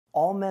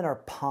all men are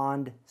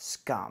pond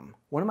scum.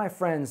 One of my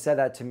friends said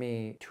that to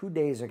me 2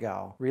 days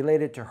ago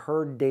related to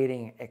her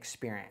dating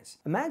experience.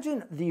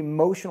 Imagine the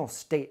emotional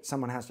state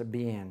someone has to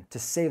be in to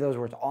say those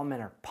words, all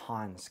men are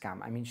pond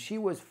scum. I mean, she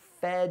was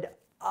fed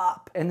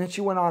up. And then she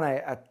went on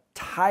a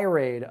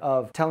tirade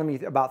of telling me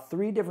about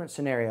 3 different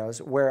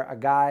scenarios where a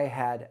guy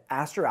had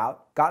asked her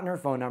out, gotten her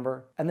phone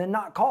number, and then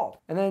not called.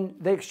 And then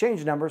they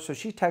exchanged numbers, so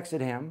she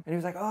texted him, and he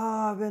was like,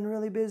 oh, I've been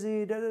really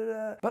busy, da, da,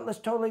 da, but let's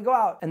totally go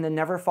out. And then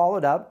never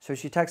followed up. So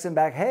she texted him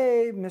back,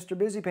 hey, Mr.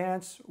 Busy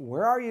Pants,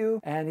 where are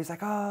you? And he's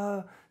like,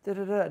 oh, da,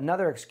 da, da.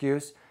 Another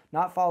excuse.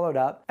 Not followed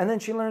up. And then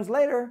she learns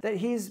later that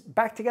he's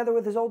back together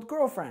with his old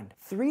girlfriend.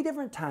 3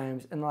 different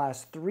times in the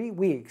last 3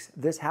 weeks,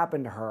 this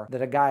happened to her,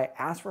 that a guy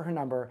asks for her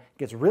number,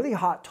 gets really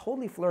hot,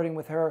 totally flirting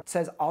with her,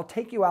 says, I'll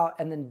take you out,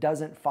 and then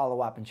doesn't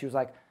follow up. And she was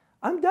like,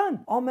 I'm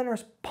done. All men are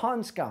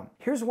pond scum.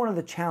 Here's one of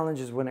the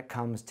challenges when it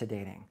comes to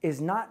dating, is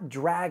not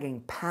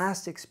dragging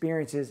past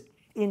experiences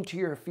into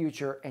your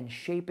future and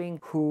shaping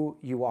who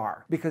you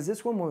are. Because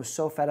this woman was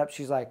so fed up,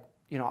 she's like,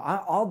 you know,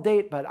 I'll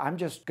date, but I'm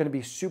just gonna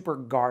be super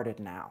guarded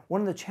now.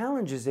 One of the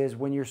challenges is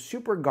when you're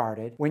super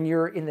guarded, when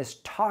you're in this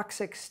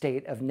toxic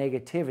state of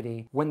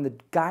negativity, when the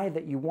guy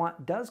that you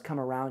want does come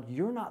around,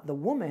 you're not the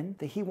woman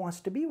that he wants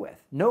to be with.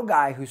 No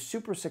guy who's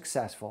super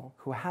successful,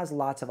 who has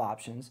lots of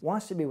options,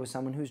 wants to be with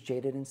someone who's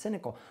jaded and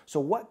cynical. So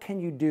what can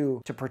you do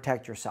to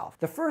protect yourself?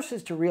 The first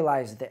is to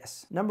realize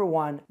this. Number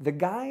one, the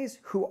guys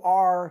who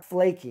are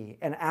flaky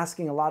and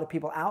asking a lot of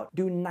people out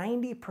do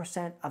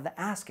 90% of the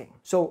asking.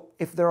 So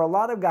if there are a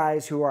lot of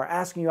guys who are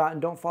asking you out and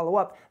don't follow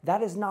up,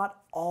 that is not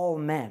all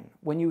men.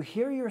 When you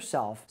hear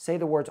yourself say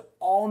the words,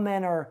 all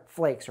men are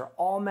flakes, or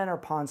all men are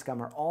pond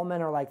scum, or all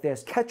men are like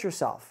this, catch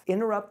yourself.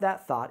 Interrupt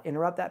that thought,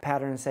 interrupt that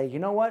pattern and say, you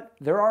know what?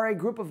 There are a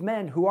group of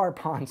men who are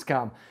pond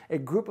scum, a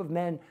group of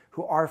men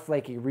who are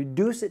flaky.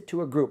 Reduce it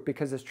to a group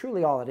because it's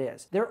truly all it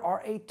is. There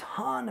are a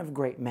ton of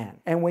great men.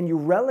 And when you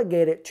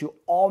relegate it to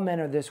all men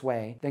are this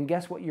way, then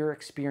guess what your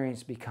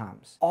experience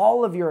becomes?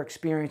 All of your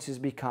experiences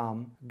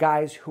become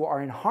guys who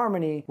are in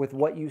harmony with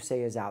what you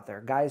say is out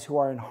there, guys who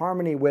are in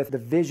harmony with the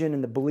vision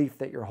and the belief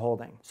that you're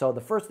holding. So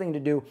the first thing to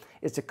do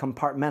is to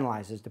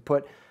compartmentalize, is to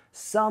put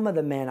some of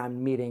the men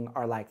I'm meeting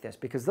are like this,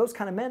 because those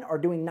kind of men are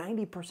doing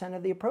 90%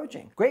 of the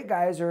approaching. Great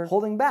guys are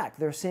holding back.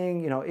 They're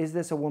saying, you know, is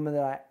this a woman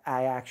that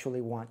I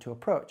actually want to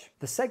approach?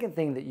 The second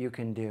thing that you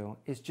can do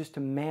is just to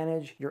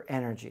manage your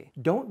energy.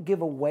 Don't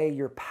give away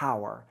your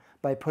power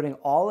by putting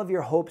all of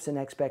your hopes and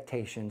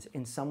expectations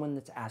in someone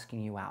that's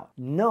asking you out.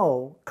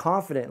 Know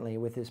confidently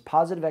with this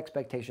positive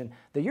expectation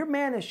that your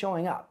man is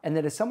showing up, and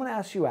that if someone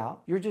asks you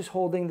out, you're just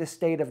holding this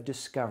state of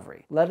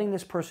discovery, letting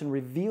this person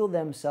reveal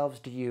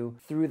themselves to you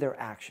through their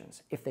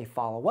actions. If they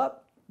follow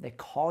up, they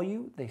call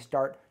you, they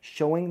start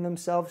showing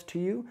themselves to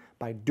you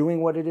by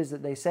doing what it is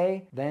that they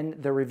say, then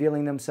they're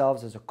revealing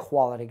themselves as a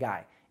quality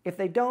guy. If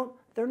they don't,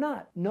 they're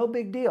not. No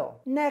big deal.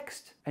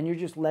 Next. And you're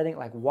just letting it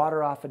like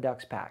water off a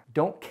duck's back.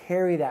 Don't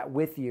carry that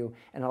with you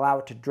and allow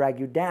it to drag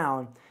you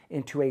down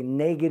into a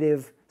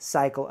negative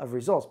cycle of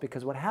results.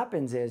 Because what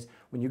happens is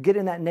when you get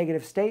in that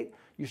negative state,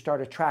 you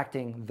start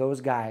attracting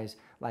those guys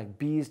like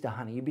bees to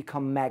honey. You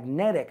become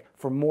magnetic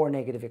for more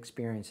negative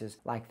experiences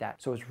like that.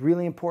 So it's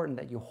really important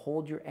that you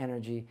hold your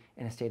energy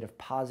in a state of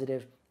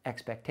positive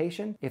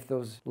expectation. If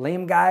those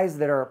lame guys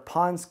that are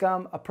pond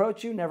scum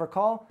approach you, never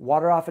call.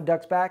 Water off a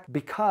duck's back,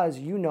 because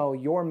you know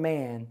your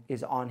man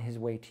is on his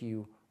way to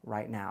you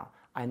right now.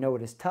 I know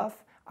it is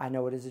tough. I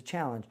know it is a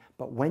challenge,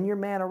 but when your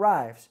man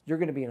arrives, you're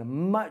going to be in a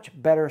much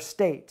better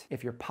state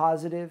if you're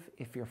positive,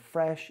 if you're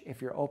fresh,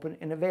 if you're open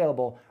and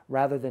available,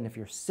 rather than if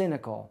you're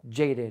cynical,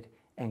 jaded,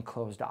 and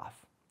closed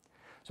off.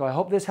 So I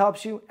hope this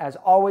helps you. As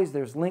always,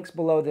 there's links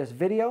below this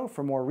video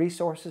for more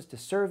resources to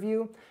serve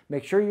you.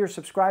 Make sure you're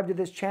subscribed to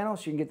this channel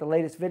so you can get the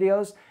latest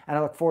videos, and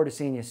I look forward to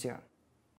seeing you soon.